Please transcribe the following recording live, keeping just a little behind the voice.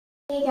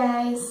Hey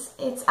guys,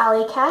 it's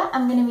Alley Cat.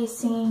 I'm going to be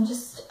singing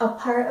just a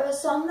part of a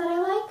song that I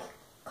like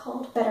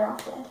called Better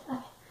Off Dead.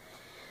 Okay.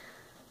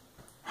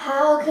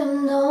 How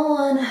come no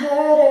one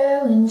heard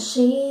her when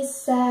she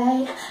said,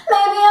 maybe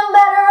I'm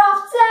better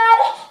off dead.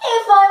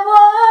 If I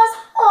was,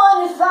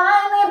 would it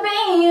finally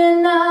be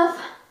enough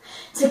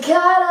to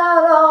cut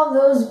out all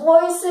those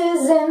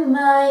voices in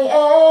my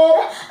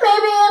head?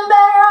 Maybe I'm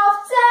better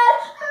off dead,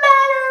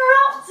 better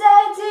off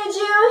dead. Did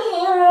you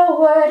hear a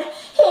word?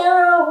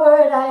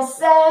 I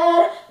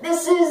said,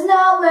 this is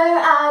not where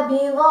I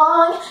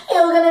belong.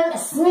 You're gonna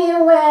miss me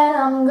when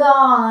I'm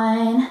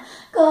gone.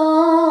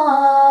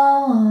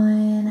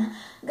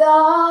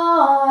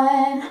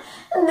 Gone.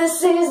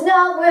 This is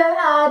not where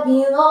I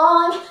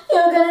belong.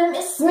 You're gonna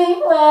miss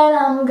me when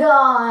I'm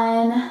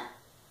gone.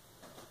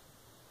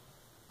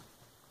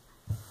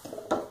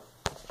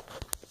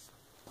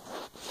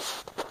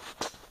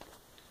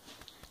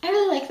 I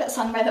really like that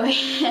song, by the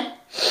way.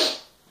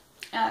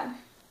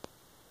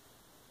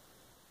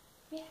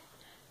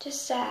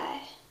 Just a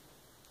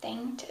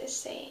thing to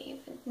say,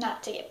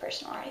 not to get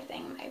personal or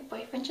anything. My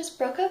boyfriend just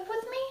broke up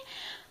with me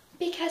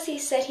because he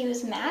said he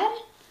was mad.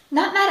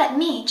 Not mad at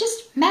me,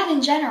 just mad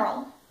in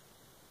general.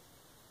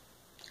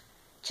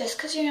 Just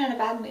because you're in a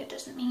bad mood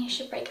doesn't mean you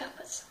should break up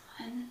with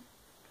someone.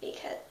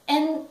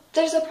 And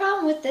there's a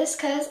problem with this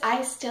because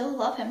I still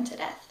love him to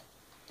death.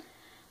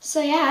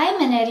 So yeah, I'm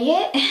an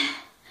idiot.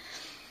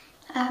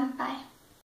 Bye.